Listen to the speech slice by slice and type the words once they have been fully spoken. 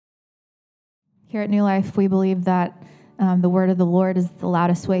Here at New Life, we believe that the word of the Lord is the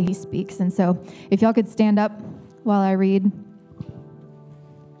loudest way he speaks. And so if y'all could stand up while I read.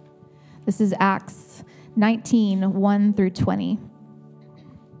 This is Acts 19, 1 through 20.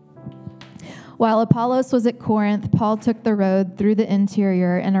 While Apollos was at Corinth, Paul took the road through the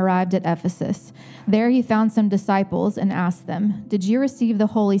interior and arrived at Ephesus. There he found some disciples and asked them, "Did you receive the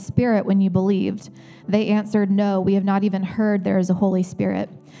Holy Spirit when you believed?" They answered, "No, we have not even heard there is a Holy Spirit."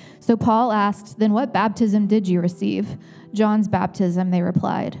 So Paul asked, "Then what baptism did you receive?" "John's baptism," they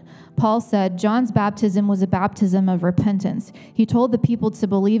replied. Paul said, "John's baptism was a baptism of repentance. He told the people to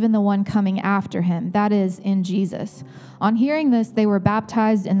believe in the one coming after him, that is, in Jesus." On hearing this, they were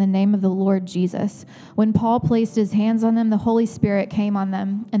baptized in the name of the Lord Jesus. When Paul placed his hands on them, the Holy Spirit came on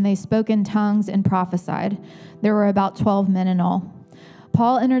them, and they spoke in tongues and prophesied. There were about 12 men in all.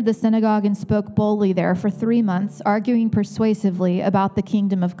 Paul entered the synagogue and spoke boldly there for 3 months, arguing persuasively about the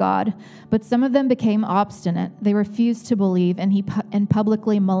kingdom of God. But some of them became obstinate. They refused to believe, and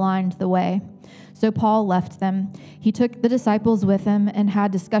publicly maligned the way. So Paul left them. He took the disciples with him and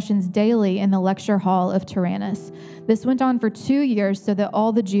had discussions daily in the lecture hall of Tyrannus. This went on for 2 years, so that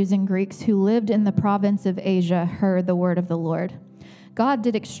all the Jews and Greeks who lived in the province of Asia heard the word of the Lord. God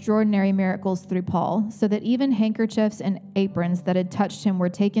did extraordinary miracles through Paul, so that even handkerchiefs and aprons that had touched him were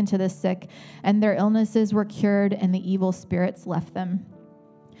taken to the sick, and their illnesses were cured, and the evil spirits left them.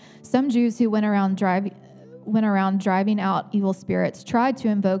 Some Jews who went around driving out evil spirits tried to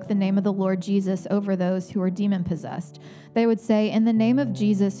invoke the name of the Lord Jesus over those who were demon-possessed. They would say, "In the name of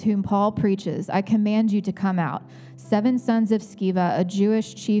Jesus, whom Paul preaches, I command you to come out." 7 sons of Sceva, a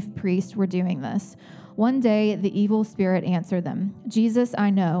Jewish chief priest, were doing this. One day, the evil spirit answered them, "Jesus I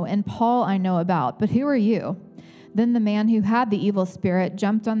know, and Paul I know about, but who are you?" Then the man who had the evil spirit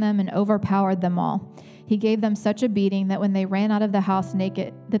jumped on them and overpowered them all. He gave them such a beating that they ran out of the house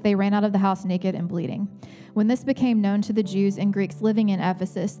naked and bleeding. When this became known to the Jews and Greeks living in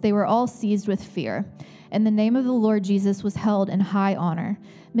Ephesus, they were all seized with fear, and the name of the Lord Jesus was held in high honor.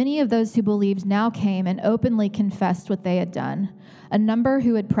 Many of those who believed now came and openly confessed what they had done. A number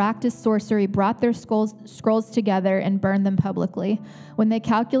who had practiced sorcery brought their scrolls together and burned them publicly. When they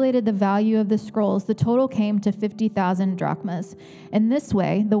calculated the value of the scrolls, the total came to 50,000 drachmas. In this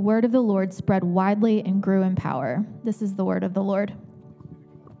way, the word of the Lord spread widely and grew in power. This is the word of the Lord.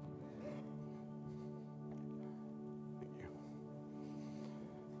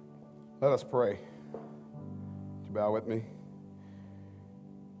 Let us pray. Would you bow with me?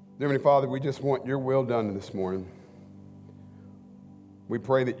 Dear Heavenly Father, we just want your will done this morning. We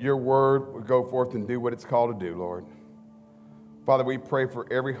pray that your word would go forth and do what it's called to do, Lord. Father, we pray for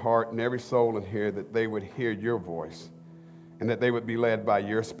every heart and every soul in here that they would hear your voice and that they would be led by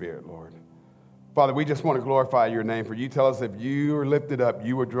your Spirit, Lord. Father, we just want to glorify your name, for you tell us if you are lifted up,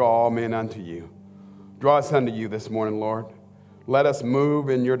 you will draw all men unto you. Draw us unto you this morning, Lord. Let us move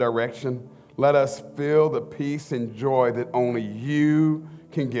in your direction. Let us feel the peace and joy that only you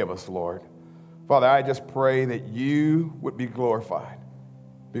can give us, Lord. Father, I just pray that you would be glorified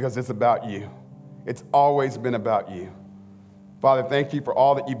because it's about you. It's always been about you. Father, thank you for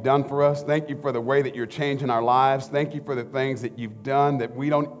all that you've done for us. Thank you for the way that you're changing our lives. Thank you for the things that you've done that we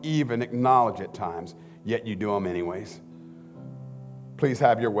don't even acknowledge at times, yet you do them anyways. Please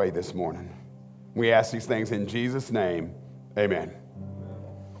have your way this morning. We ask these things in Jesus' name. Amen.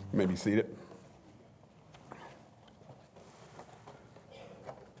 You may be seated.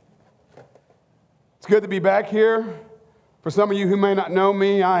 It's good to be back here. For some of you who may not know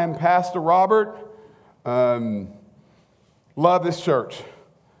me, I am Pastor Robert. Love this church.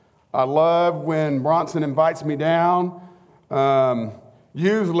 I love when Bronson invites me down.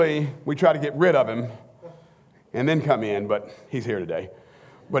 Usually we try to get rid of him and then come in, but he's here today.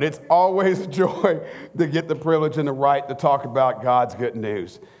 But it's always a joy to get the privilege and the right to talk about God's good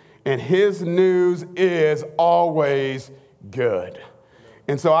news. And his news is always good.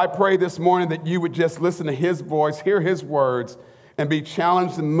 And so I pray this morning that you would just listen to his voice, hear his words, and be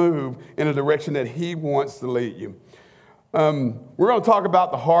challenged and move in a direction that he wants to lead you. We're going to talk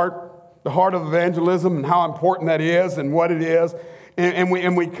about the heart of evangelism and how important that is and what it is. And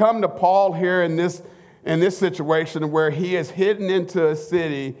we come to Paul here in this situation where he is hidden into a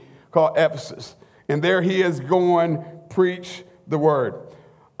city called Ephesus. And there he is going, preach the word.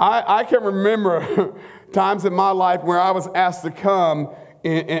 I can remember times in my life where I was asked to come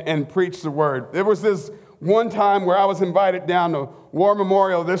and preach the word. There was this one time where I was invited down to War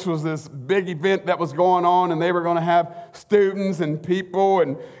Memorial. This was this big event that was going on, and they were going to have students and people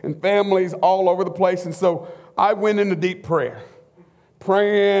and families all over the place. And so I went into deep prayer,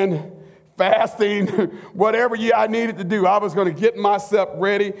 praying, fasting, whatever I needed to do. I was going to get myself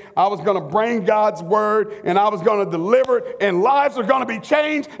ready. I was going to bring God's word, and I was going to deliver it, and lives were going to be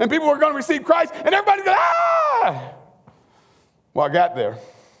changed, and people were going to receive Christ, and everybody's going, ah! Well, I got there,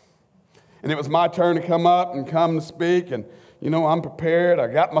 and it was my turn to come up and come to speak, and, I'm prepared. I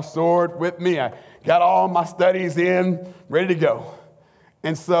got my sword with me. I got all my studies in, ready to go.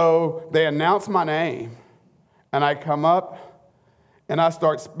 And so they announced my name, and I come up, and I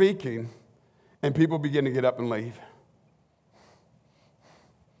start speaking, and people begin to get up and leave.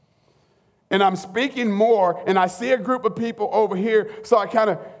 And I'm speaking more, and I see a group of people over here, so I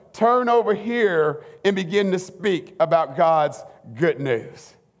kind of turn over here and begin to speak about God's good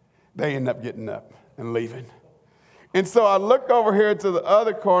news. They end up getting up and leaving. And so I look over here to the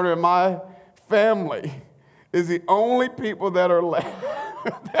other corner, and my family is the only people that are left.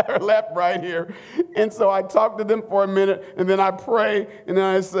 That are left right here. And so I talk to them for a minute, and then I pray, and then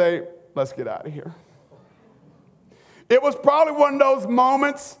I say, let's get out of here. It was probably one of those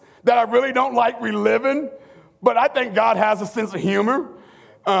moments that I really don't like reliving, but I think God has a sense of humor.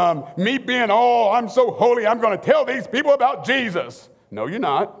 Me being, I'm so holy, I'm going to tell these people about Jesus. No, you're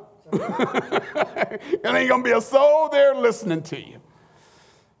not. And ain't going to be a soul there listening to you.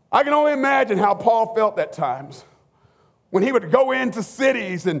 I can only imagine how Paul felt at times, when he would go into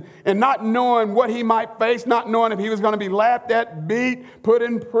cities and not knowing what he might face, not knowing if he was going to be laughed at, beat, put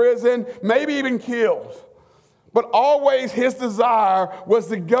in prison, maybe even killed. But always his desire was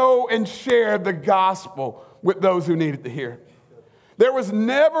to go and share the gospel with those who needed to hear it. There was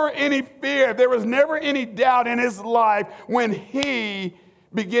never any fear, there was never any doubt in his life when he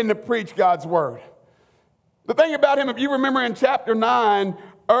began to preach God's word. The thing about him, if you remember in chapter 9,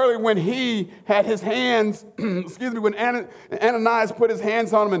 early when he had his hands, when Ananias put his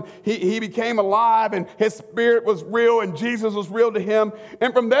hands on him and he became alive and his spirit was real and Jesus was real to him.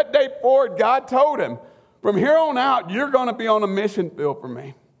 And from that day forward, God told him, from here on out, you're going to be on a mission field for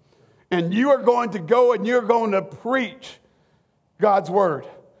me. And you are going to go and you're going to preach God's word.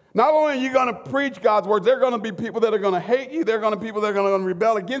 Not only are you going to preach God's word, there are going to be people that are going to hate you. There are going to be people that are going to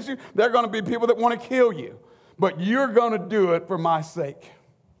rebel against you. There are going to be people that want to kill you. But you're going to do it for my sake.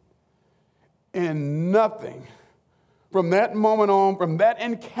 And nothing from that moment on, from that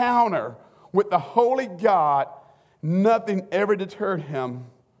encounter with the holy God, nothing ever deterred him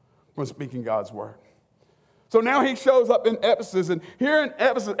from speaking God's word. So now he shows up in Ephesus, and here in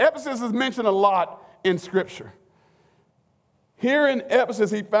Ephesus is mentioned a lot in Scripture. Here in Ephesus,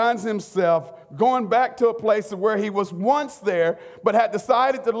 he finds himself going back to a place where he was once there, but had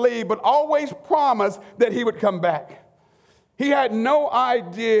decided to leave, but always promised that he would come back. He had no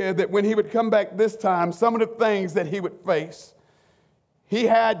idea that when he would come back this time, some of the things that he would face. He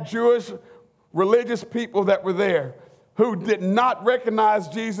had Jewish religious people that were there who did not recognize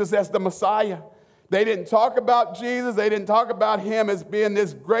Jesus as the Messiah. They didn't talk about Jesus. They didn't talk about him as being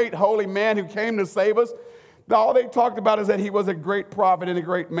this great holy man who came to save us. All they talked about is that he was a great prophet and a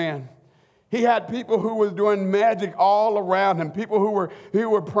great man. He had people who were doing magic all around him, people who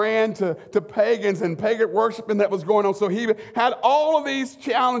were praying to pagans and pagan worshiping that was going on. So he had all of these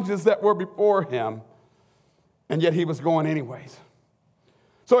challenges that were before him, and yet he was going anyways.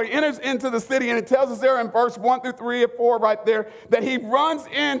 So he enters into the city, and it tells us there in verse 1 through 3 or 4 right there that he runs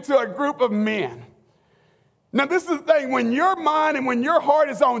into a group of men. Now, this is the thing. When your mind and when your heart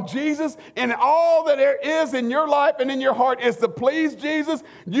is on Jesus and all that there is in your life and in your heart is to please Jesus,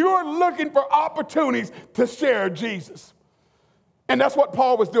 you are looking for opportunities to share Jesus. And that's what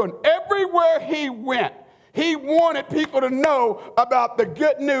Paul was doing. Everywhere he went, he wanted people to know about the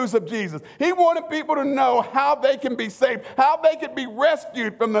good news of Jesus. He wanted people to know how they can be saved, how they could be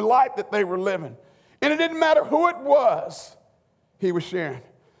rescued from the life that they were living. And it didn't matter who it was, he was sharing.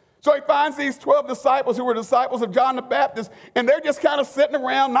 So he finds these 12 disciples who were disciples of John the Baptist, and they're just kind of sitting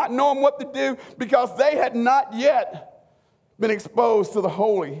around not knowing what to do because they had not yet been exposed to the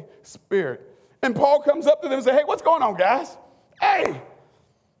Holy Spirit. And Paul comes up to them and says, hey, what's going on, guys? Hey,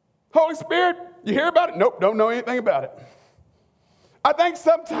 Holy Spirit, you hear about it? Nope, don't know anything about it. I think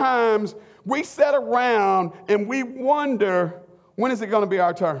sometimes we sit around and we wonder, when is it going to be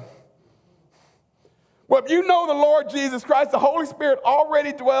our turn? Well, if you know the Lord Jesus Christ, the Holy Spirit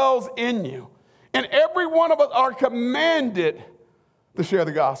already dwells in you. And every one of us are commanded to share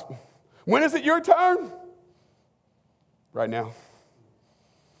the gospel. When is it your turn? Right now.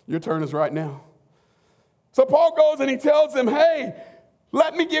 Your turn is right now. So Paul goes and he tells them, hey,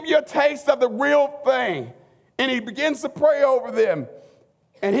 let me give you a taste of the real thing. And he begins to pray over them.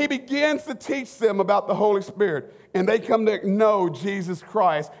 And he begins to teach them about the Holy Spirit. And they come to know Jesus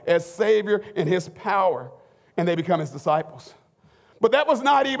Christ as Savior and his power. And they become his disciples. But that was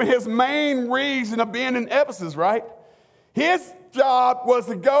not even his main reason of being in Ephesus, right? His job was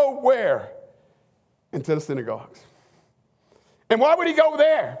to go where? Into the synagogues. And why would he go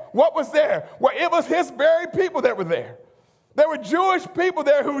there? What was there? Well, it was his very people that were there. There were Jewish people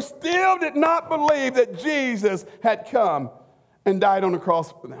there who still did not believe that Jesus had come and died on the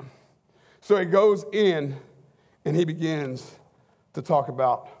cross for them. So he goes in and he begins to talk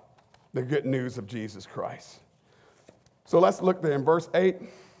about the good news of Jesus Christ. So let's look there in verse 8.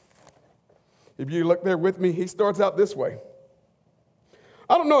 If you look there with me, he starts out this way.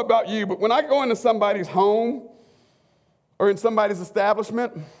 I don't know about you, but when I go into somebody's home or in somebody's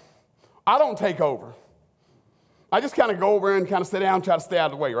establishment, I don't take over. I just kind of go over and kind of sit down and try to stay out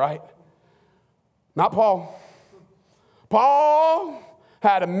of the way, right? Not Paul. Paul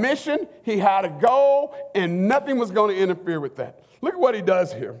had a mission, he had a goal, and nothing was going to interfere with that. Look at what he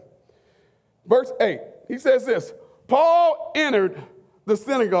does here. Verse 8, he says this, Paul entered the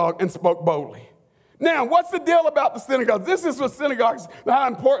synagogue and spoke boldly. Now, what's the deal about the synagogues? This is what synagogues, how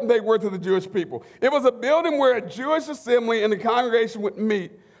important they were to the Jewish people. It was a building where a Jewish assembly and the congregation would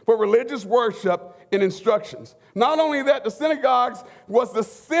meet for religious worship and instructions. Not only that, the synagogues was the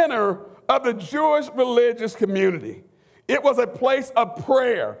center of the Jewish religious community. It was a place of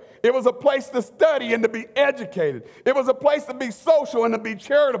prayer. It was a place to study and to be educated. It was a place to be social and to be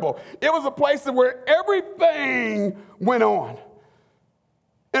charitable. It was a place where everything went on.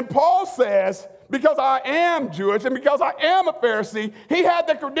 And Paul says, because I am Jewish and because I am a Pharisee, he had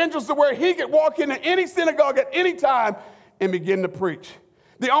the credentials to where he could walk into any synagogue at any time and begin to preach.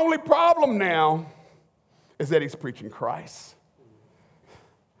 The only problem now is that he's preaching Christ.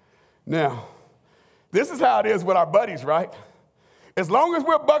 Now, this is how it is with our buddies, right? As long as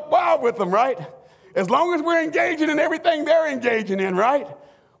we're buck wild with them, right? As long as we're engaging in everything they're engaging in, right?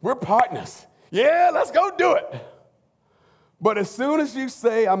 We're partners. Yeah, let's go do it. But as soon as you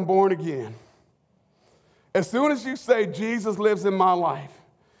say, I'm born again, as soon as you say, Jesus lives in my life,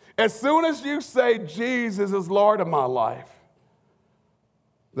 as soon as you say, Jesus is Lord of my life,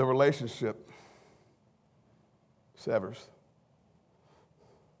 the relationship severs.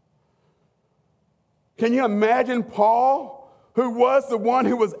 Can you imagine Paul, who was the one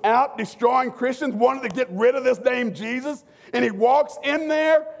who was out destroying Christians, wanted to get rid of this name Jesus, and he walks in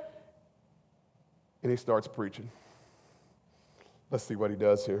there and he starts preaching. Let's see what he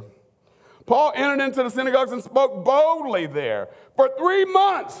does here. Paul entered into the synagogues and spoke boldly there. For 3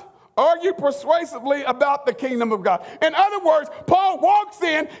 months, argued persuasively about the kingdom of God. In other words, Paul walks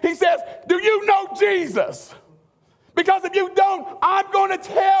in, he says, do you know Jesus? Because if you don't, I'm going to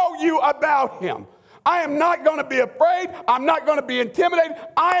tell you about him. I am not going to be afraid. I'm not going to be intimidated.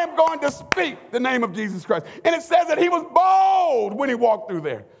 I am going to speak the name of Jesus Christ. And it says that he was bold when he walked through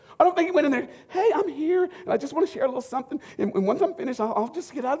there. I don't think he went in there, hey, I'm here, and I just want to share a little something. And once I'm finished, I'll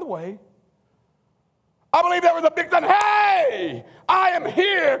just get out of the way. I believe there was a big thing. Hey, I am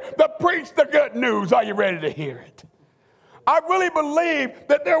here to preach the good news. Are you ready to hear it? I really believe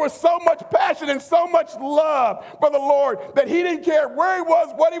that there was so much passion and so much love for the Lord that he didn't care where he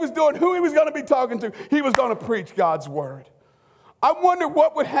was, what he was doing, who he was going to be talking to. He was going to preach God's word. I wonder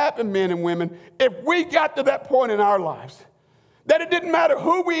what would happen, men and women, if we got to that point in our lives, that it didn't matter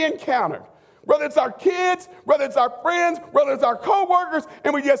who we encountered, whether it's our kids, whether it's our friends, whether it's our co-workers,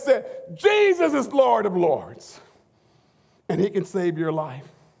 and we just said, Jesus is Lord of Lords, and he can save your life.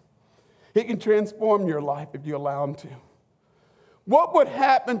 He can transform your life if you allow him to. What would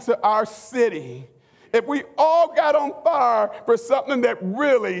happen to our city if we all got on fire for something that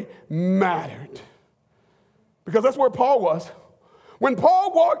really mattered? Because that's where Paul was. When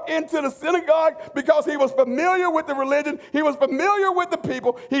Paul walked into the synagogue, because he was familiar with the religion, he was familiar with the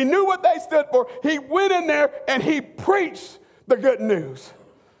people, he knew what they stood for, he went in there and he preached the good news.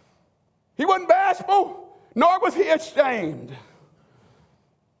 He wasn't bashful, nor was he ashamed.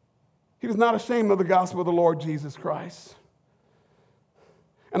 He was not ashamed of the gospel of the Lord Jesus Christ.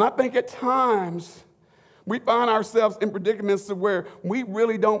 And I think at times we find ourselves in predicaments to where we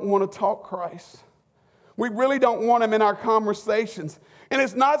really don't want to talk Christ. We really don't want him in our conversations. And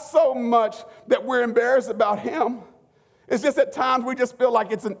it's not so much that we're embarrassed about him. It's just at times we just feel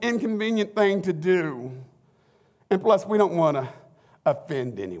like it's an inconvenient thing to do. And plus, we don't want to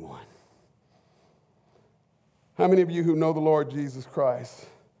offend anyone. How many of you who know the Lord Jesus Christ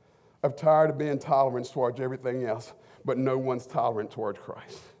are tired of being tolerant towards everything else, but no one's tolerant towards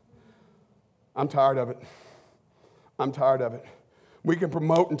Christ? I'm tired of it. I'm tired of it. We can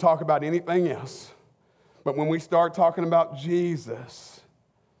promote and talk about anything else, but when we start talking about Jesus,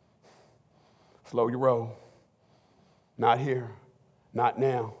 slow your roll. Not here, not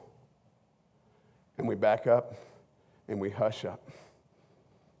now. And we back up and we hush up.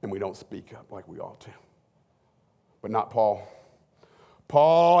 and we don't speak up like we ought to. But not Paul.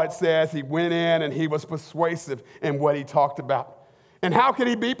 Paul, it says, he went in and he was persuasive in what he talked about. And how could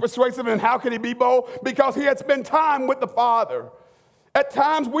he be persuasive and how could he be bold? Because he had spent time with the Father. At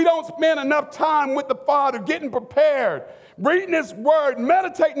times, we don't spend enough time with the Father getting prepared, reading His Word,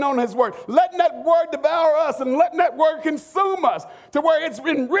 meditating on His Word, letting that Word devour us and letting that Word consume us to where it's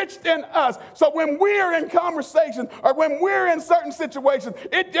enriched in us. So when we're in conversations or when we're in certain situations,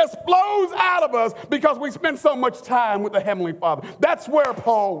 it just flows out of us because we spend so much time with the Heavenly Father. That's where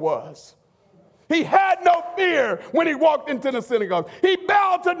Paul was. He had no fear when he walked into the synagogue. He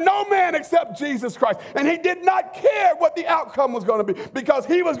bowed to no man except Jesus Christ. And he did not care what the outcome was going to be because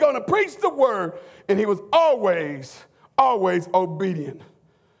he was going to preach the word. And he was always obedient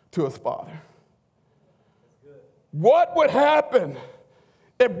to his Father. What would happen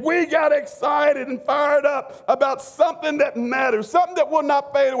if we got excited and fired up about something that matters, something that will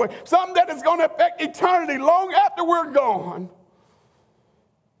not fade away, something that is going to affect eternity long after we're gone?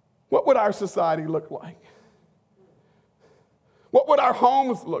 What would our society look like? What would our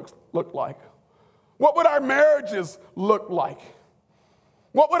homes look like? What would our marriages look like?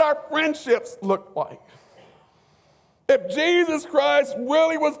 What would our friendships look like? If Jesus Christ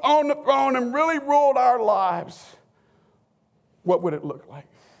really was on the throne and really ruled our lives, what would it look like?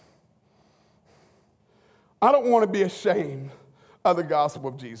 I don't want to be ashamed of the gospel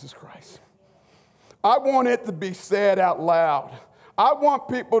of Jesus Christ. I want it to be said out loud. I want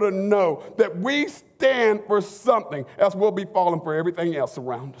people to know that we stand for something, else we'll be falling for everything else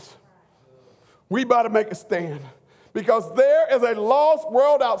around us. We better make a stand because there is a lost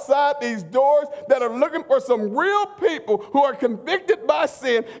world outside these doors that are looking for some real people who are convicted by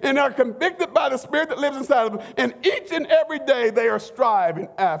sin and are convicted by the Spirit that lives inside of them. And each and every day they are striving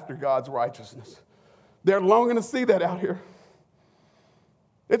after God's righteousness. They're longing to see that out here.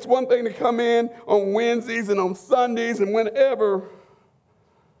 It's one thing to come in on Wednesdays and on Sundays and whenever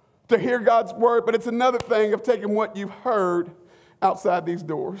to hear God's word, but it's another thing of taking what you've heard outside these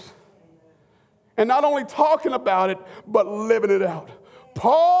doors. And not only talking about it, but living it out.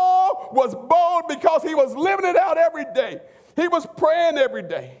 Paul was bold because he was living it out every day. He was praying every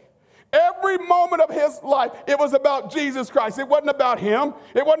day. Every moment of his life, it was about Jesus Christ. It wasn't about him.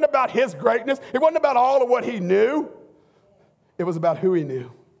 It wasn't about his greatness. It wasn't about all of what he knew. It was about who he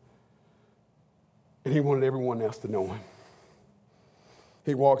knew. And he wanted everyone else to know him.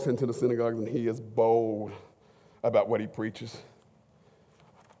 He walks into the synagogue and he is bold about what he preaches.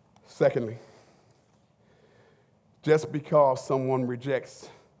 Secondly, just because someone rejects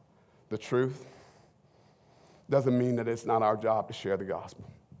the truth doesn't mean that it's not our job to share the gospel.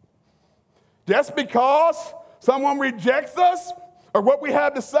 Just because someone rejects us or what we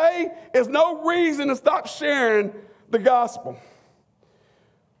have to say is no reason to stop sharing the gospel.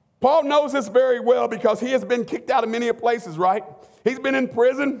 Paul knows this very well because he has been kicked out of many places, right? He's been in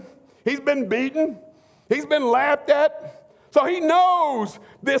prison. He's been beaten. He's been laughed at. So he knows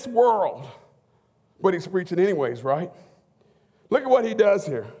this world. But he's preaching anyways, right? Look at what he does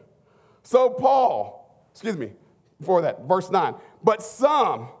here. So before that, verse 9. But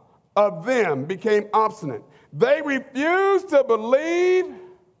some of them became obstinate. They refused to believe.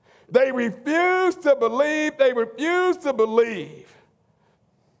 They refused to believe. They refused to believe.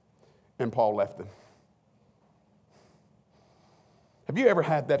 And Paul left them. Have you ever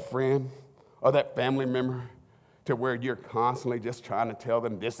had that friend or that family member to where you're constantly just trying to tell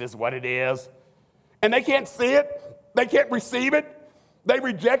them this is what it is? And they can't see it. They can't receive it. They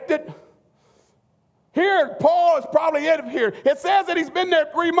reject it. Here, Paul is probably it here. It says that he's been there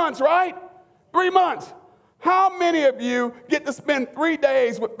 3 months, right? 3 months. How many of you get to spend 3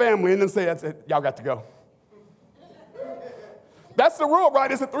 days with family and then say, that's it, y'all got to go? That's the rule,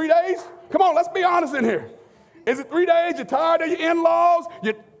 right? Is it 3 days? Come on, let's be honest in here. Is it 3 days? You're tired of your in-laws?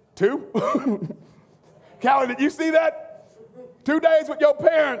 You 2? Callie, did you see that? 2 days with your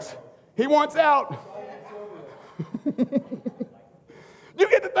parents. He wants out. You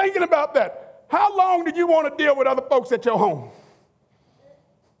get to thinking about that. How long do you want to deal with other folks at your home?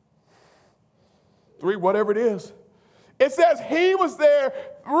 3, whatever it is. It says he was there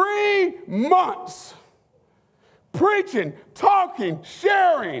 3 months. Preaching, talking,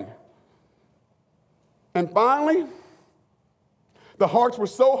 sharing. And finally, the hearts were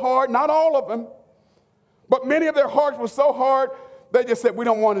so hard, not all of them, but many of their hearts were so hard, they just said, we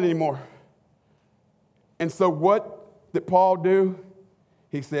don't want it anymore. And so what did Paul do?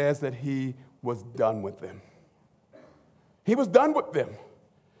 He says that he was done with them. He was done with them.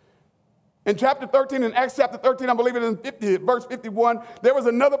 In chapter 13, in Acts chapter 13, I believe it is verse 51, there was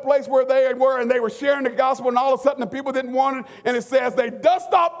another place where they were, and they were sharing the gospel, and all of a sudden the people didn't want it, and it says they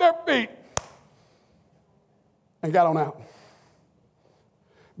dust off their feet and got on out.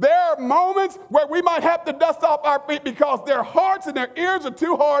 There are moments where we might have to dust off our feet because their hearts and their ears are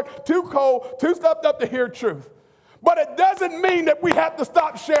too hard, too cold, too stuffed up to hear truth. But it doesn't mean that we have to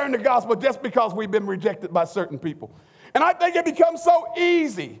stop sharing the gospel just because we've been rejected by certain people. And I think it becomes so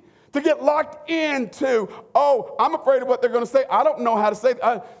easy to get locked into, oh, I'm afraid of what they're going to say. I don't know how to say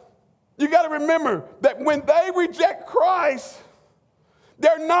it. You got to remember that when they reject Christ,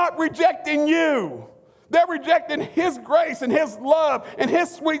 they're not rejecting you. They're rejecting his grace and his love and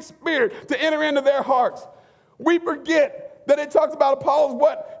his sweet spirit to enter into their hearts. We forget that it talks about Apollos,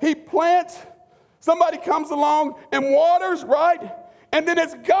 what? He plants, somebody comes along and waters, right? And then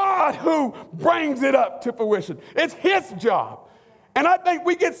it's God who brings it up to fruition. It's his job. And I think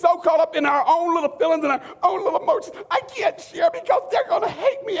we get so caught up in our own little feelings and our own little emotions. I can't share because they're going to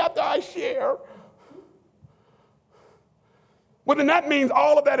hate me after I share. Well, then that means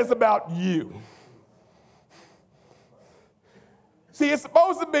all of that is about you. See, it's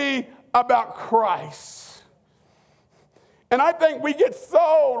supposed to be about Christ. And I think we get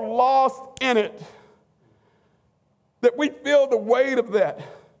so lost in it that we feel the weight of that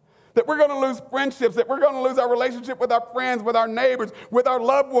we're going to lose friendships, that we're going to lose our relationship with our friends, with our neighbors, with our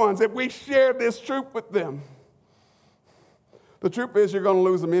loved ones, if we share this truth with them. The truth is you're going to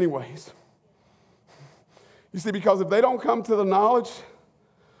lose them anyways. You see, because if they don't come to the knowledge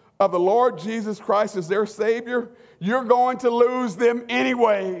of the Lord Jesus Christ as their Savior, you're going to lose them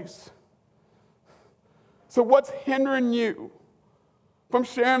anyways. So what's hindering you from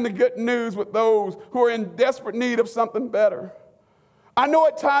sharing the good news with those who are in desperate need of something better? I know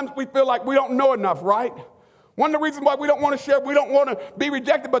at times we feel like we don't know enough, right? One of the reasons why we don't want to share, we don't want to be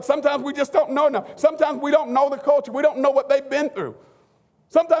rejected, but sometimes we just don't know enough. Sometimes we don't know the culture. We don't know what they've been through.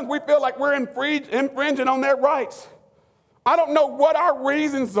 Sometimes we feel like we're infringing on their rights. I don't know what our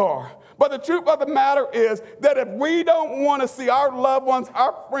reasons are, but the truth of the matter is that if we don't want to see our loved ones,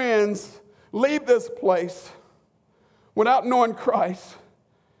 our friends, leave this place without knowing Christ,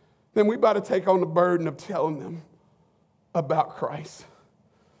 then we better take on the burden of telling them about Christ.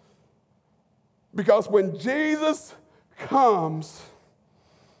 Because when Jesus comes,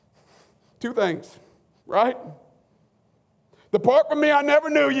 two things, right? Depart from me, I never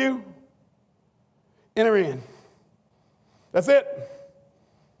knew you. Enter in. That's it.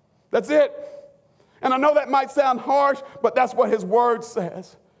 That's it. And I know that might sound harsh, but that's what his word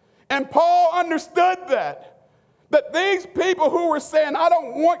says. And Paul understood that these people who were saying, I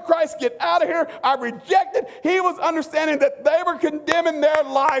don't want Christ, get out of here, I reject it, he was understanding that they were condemning their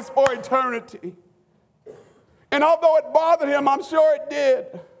lives for eternity. And although it bothered him, I'm sure it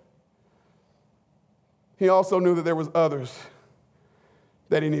did, he also knew that there was others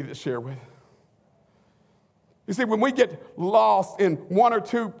that he needed to share with. You see, when we get lost in one or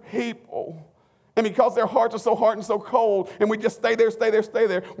two people, and because their hearts are so hard and so cold, and we just stay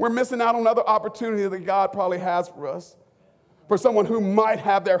there, we're missing out on other opportunity that God probably has for us. For someone who might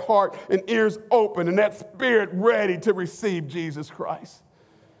have their heart and ears open and that spirit ready to receive Jesus Christ.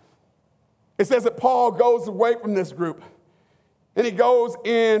 It says that Paul goes away from this group, and he goes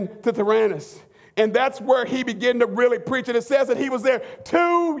into Tyrannus. And that's where he began to really preach. And it says that he was there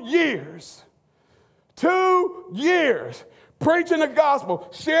 2 years. 2 years. Preaching the gospel,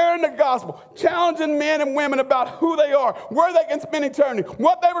 sharing the gospel, challenging men and women about who they are, where they can spend eternity,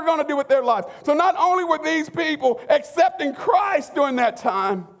 what they were going to do with their lives. So not only were these people accepting Christ during that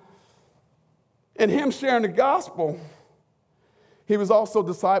time and him sharing the gospel, he was also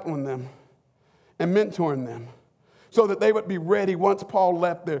discipling them and mentoring them so that they would be ready once Paul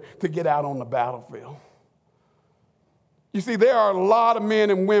left there to get out on the battlefield. You see, there are a lot of men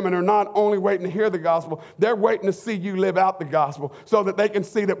and women who are not only waiting to hear the gospel, they're waiting to see you live out the gospel so that they can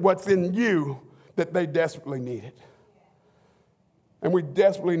see that what's in you, that they desperately need it. And we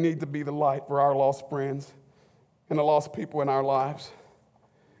desperately need to be the light for our lost friends and the lost people in our lives.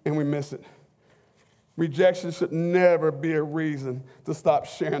 And we miss it. Rejection should never be a reason to stop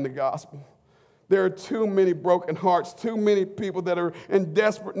sharing the gospel. There are too many broken hearts, too many people that are in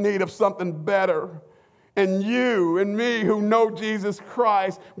desperate need of something better. And you and me who know Jesus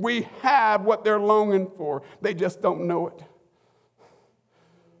Christ, we have what they're longing for. They just don't know it.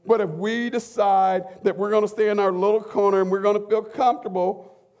 But if we decide that we're going to stay in our little corner and we're going to feel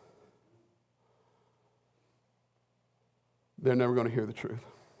comfortable, they're never going to hear the truth.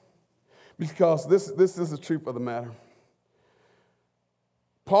 Because this is the truth of the matter.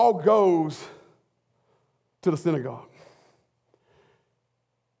 Paul goes to the synagogue.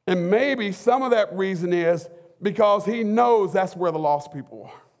 And maybe some of that reason is because he knows that's where the lost people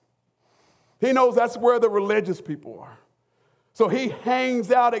are. He knows that's where the religious people are. So he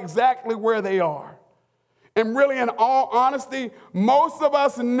hangs out exactly where they are. And really, in all honesty, most of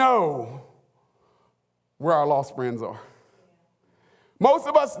us know where our lost friends are. Most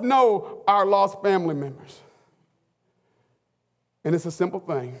of us know our lost family members. And it's a simple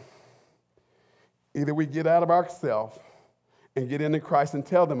thing. Either we get out of ourselves and get into Christ and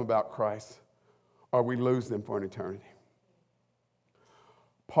tell them about Christ, or we lose them for an eternity.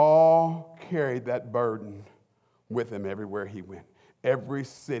 Paul carried that burden with him everywhere he went, every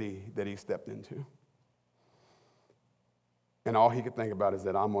city that he stepped into. And all he could think about is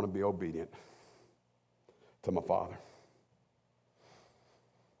that I'm going to be obedient to my Father.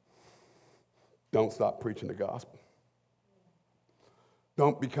 Don't stop preaching the gospel.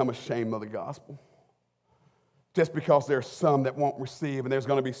 Don't become ashamed of the gospel. Just because there's some that won't receive, and there's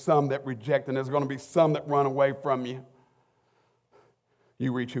going to be some that reject, and there's going to be some that run away from you,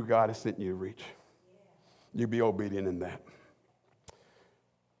 you reach who God has sent you to reach. You be obedient in that.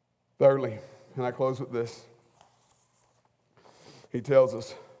 Thirdly, and I close with this, he tells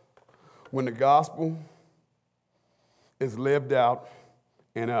us, when the gospel is lived out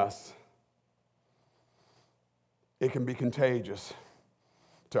in us, it can be contagious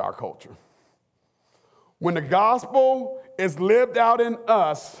to our culture. When the gospel is lived out in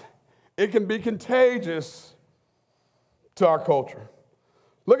us, it can be contagious to our culture.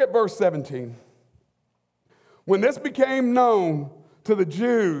 Look at verse 17. When this became known to the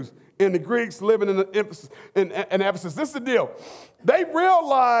Jews and the Greeks living in Ephesus, this is the deal. They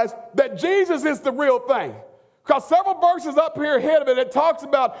realized that Jesus is the real thing. Because several verses up here ahead of it, it talks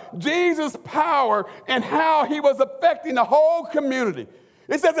about Jesus' power and how he was affecting the whole community.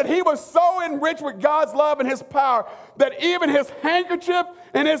 It says that he was so enriched with God's love and his power that even his handkerchief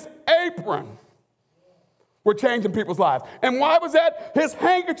and his apron were changing people's lives. And why was that? His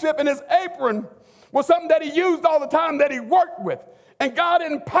handkerchief and his apron was something that he used all the time, that he worked with. And God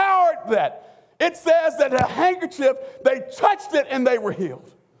empowered that. It says that a handkerchief, they touched it and they were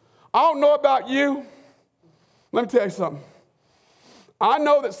healed. I don't know about you. Let me tell you something. I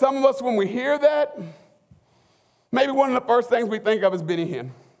know that some of us, when we hear that, maybe one of the first things we think of is Benny Hinn.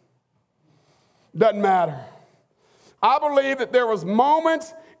 Doesn't matter. I believe that there was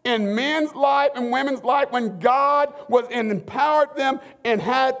moments in men's life and women's life when God was and empowered them and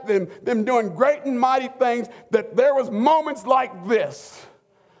had them doing great and mighty things, that there was moments like this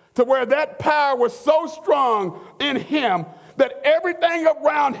to where that power was so strong in him that everything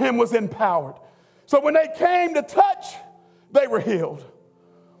around him was empowered. So when they came to touch, they were healed.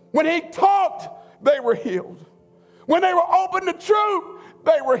 When he talked, they were healed. When they were open to truth,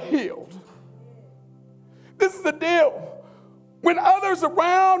 they were healed. This is the deal. When others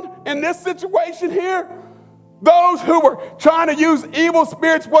around in this situation here, those who were trying to use evil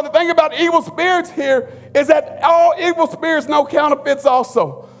spirits, well, the thing about evil spirits here is that all evil spirits know counterfeits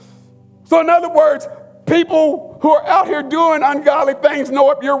also. So in other words, people who are out here doing ungodly things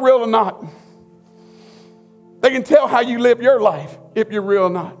know if you're real or not. They can tell how you live your life if you're real or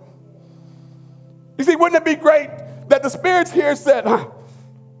not. You see, wouldn't it be great that the spirits here said, I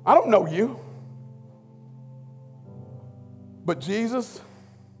don't know you. But Jesus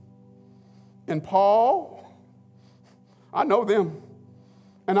and Paul, I know them,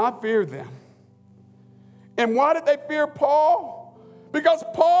 and I fear them. And why did they fear Paul? Because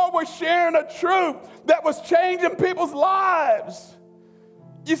Paul was sharing a truth that was changing people's lives.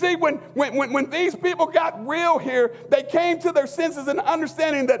 You see, when these people got real here, they came to their senses and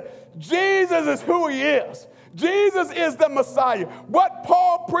understanding that Jesus is who he is. Jesus is the Messiah. What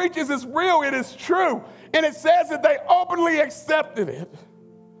Paul preaches is real. It is true. And it says that they openly accepted it.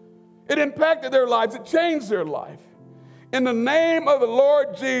 It impacted their lives. It changed their life. And the name of the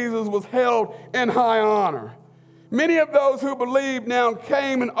Lord Jesus was held in high honor. Many of those who believed now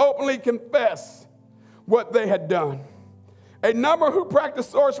came and openly confessed what they had done. A number who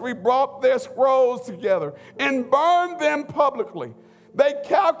practiced sorcery brought their scrolls together and burned them publicly. They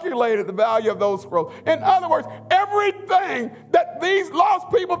calculated the value of those scrolls. In other words, everything that these lost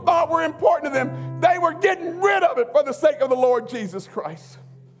people thought were important to them, they were getting rid of it for the sake of the Lord Jesus Christ.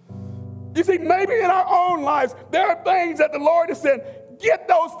 You see, maybe in our own lives, there are things that the Lord has said, get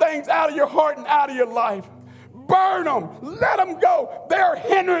those things out of your heart and out of your life. Burn them. Let them go. They're a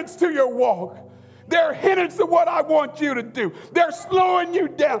hindrance to your walk. They're a hindrance to what I want you to do. They're slowing you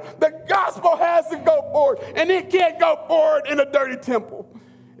down. The gospel has to go forward, and it can't go forward in a dirty temple.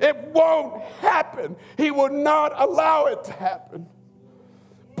 It won't happen. He will not allow it to happen.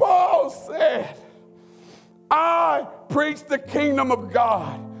 Paul said, I preach the kingdom of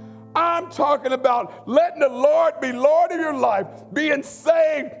God. I'm talking about letting the Lord be Lord of your life, being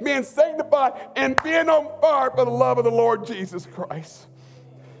saved, being sanctified, and being on fire for the love of the Lord Jesus Christ.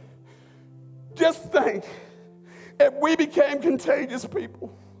 Just think, if we became contagious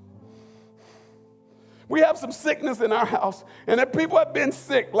people. We have some sickness in our house, and if people have been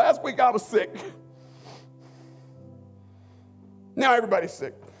sick, last week I was sick. Now everybody's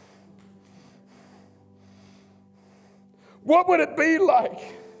sick. What would it be like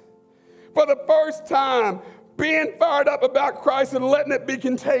for the first time being fired up about Christ and letting it be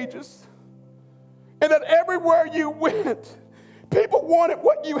contagious? And that everywhere you went, people wanted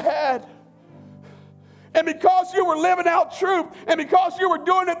what you had. And because you were living out truth, and because you were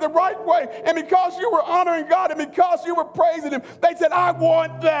doing it the right way, and because you were honoring God, and because you were praising Him, they said, I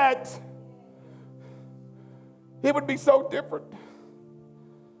want that. It would be so different.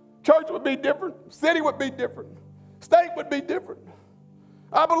 Church would be different. City would be different. State would be different.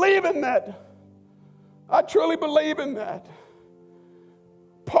 I believe in that. I truly believe in that.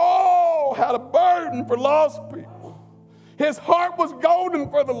 Paul had a burden for lost people. His heart was golden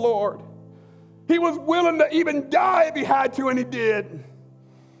for the Lord. He was willing to even die if he had to, and he did,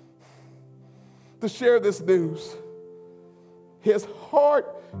 to share this news. His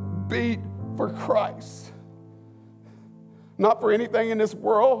heart beat for Christ. Not for anything in this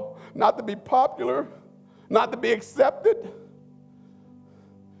world, not to be popular, not to be accepted.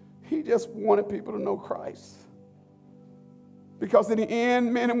 He just wanted people to know Christ. Because in the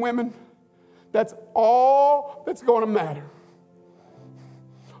end, men and women, that's all that's going to matter.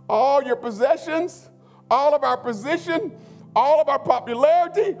 All your possessions, all of our position, all of our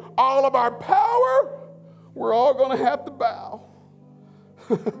popularity, all of our power, we're all going to have to bow.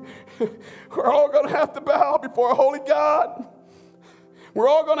 We're all going to have to bow before a holy God. We're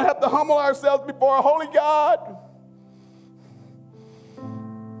all going to have to humble ourselves before a holy God.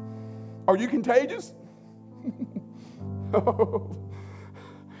 Are you contagious? No.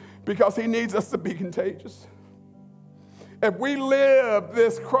 Because He needs us to be contagious. If we live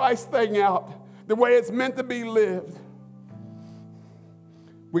this Christ thing out the way it's meant to be lived,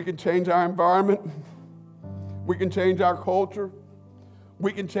 we can change our environment. We can change our culture.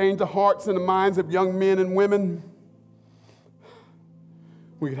 We can change the hearts and the minds of young men and women.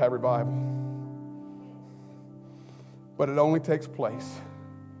 We could have revival. But it only takes place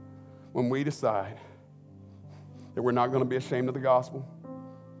when we decide that we're not going to be ashamed of the gospel.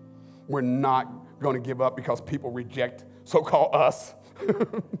 We're not going to give up because people reject so-called us.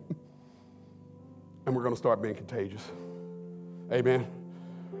 And we're going to start being contagious. Amen.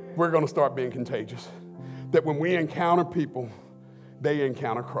 We're going to start being contagious. That when we encounter people, they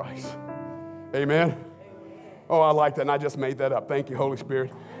encounter Christ. Amen. Oh, I like that, and I just made that up. Thank you, Holy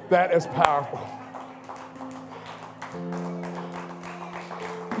Spirit. That is powerful.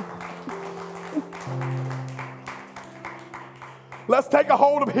 Let's take a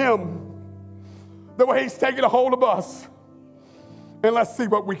hold of Him the way He's taking a hold of us. And let's see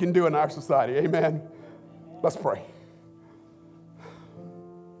what we can do in our society. Amen. Let's pray.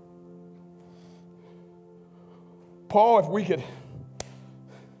 Paul, if we could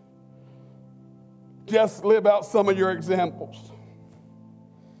just live out some of your examples.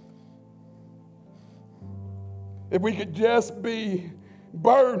 If we could just be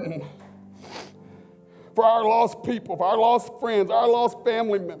burdened for our lost people, for our lost friends, our lost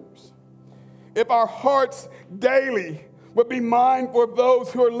family members. If our hearts daily would be mindful of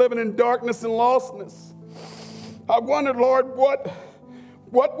those who are living in darkness and lostness. I wonder, Lord,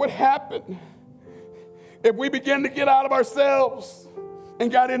 what would happen if we begin to get out of ourselves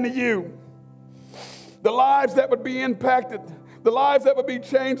and got into you? The lives that would be impacted, the lives that would be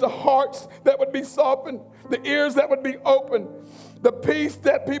changed, the hearts that would be softened, the ears that would be opened, the peace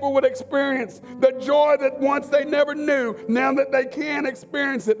that people would experience, the joy that once they never knew, now that they can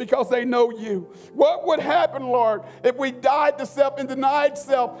experience it because they know you. What would happen, Lord, if we died to self and denied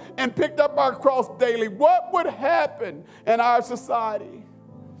self and picked up our cross daily? What would happen in our society?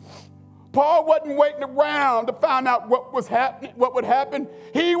 Paul wasn't waiting around to find out what was happening, what would happen.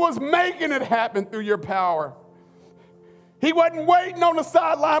 He was making it happen through your power. He wasn't waiting on the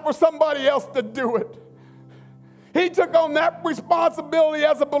sideline for somebody else to do it. He took on that responsibility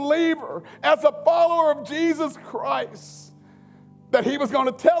as a believer, as a follower of Jesus Christ, that he was going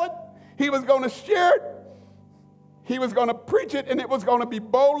to tell it, he was going to share it, he was going to preach it, and it was going to be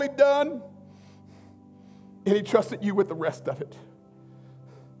boldly done, and he trusted you with the rest of it.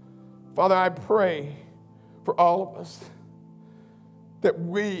 Father, I pray for all of us that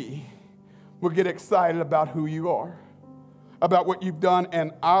we will get excited about who you are, about what you've done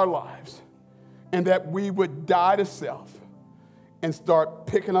in our lives, and that we would die to self and start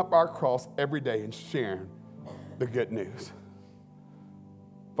picking up our cross every day and sharing the good news.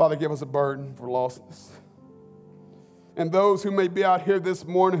 Father, give us a burden for lostness. And those who may be out here this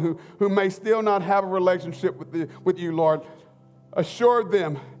morning who may still not have a relationship with you, Lord, assure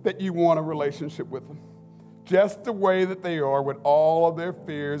them that you want a relationship with them, just the way that they are with all of their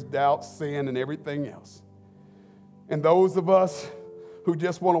fears, doubts, sin, and everything else. And those of us who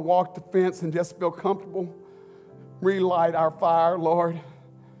just want to walk the fence and just feel comfortable, relight our fire, Lord.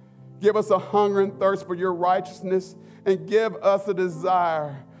 Give us a hunger and thirst for your righteousness, and give us a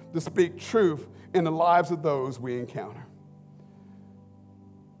desire to speak truth in the lives of those we encounter.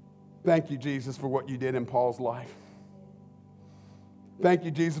 Thank you, Jesus, for what you did in Paul's life. Thank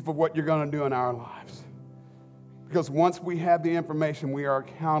you, Jesus, for what you're going to do in our lives. Because once we have the information, we are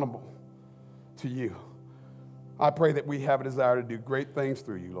accountable to you. I pray that we have a desire to do great things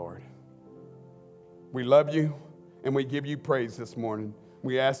through you, Lord. We love you, and we give you praise this morning.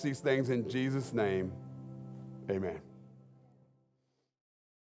 We ask these things in Jesus' name. Amen.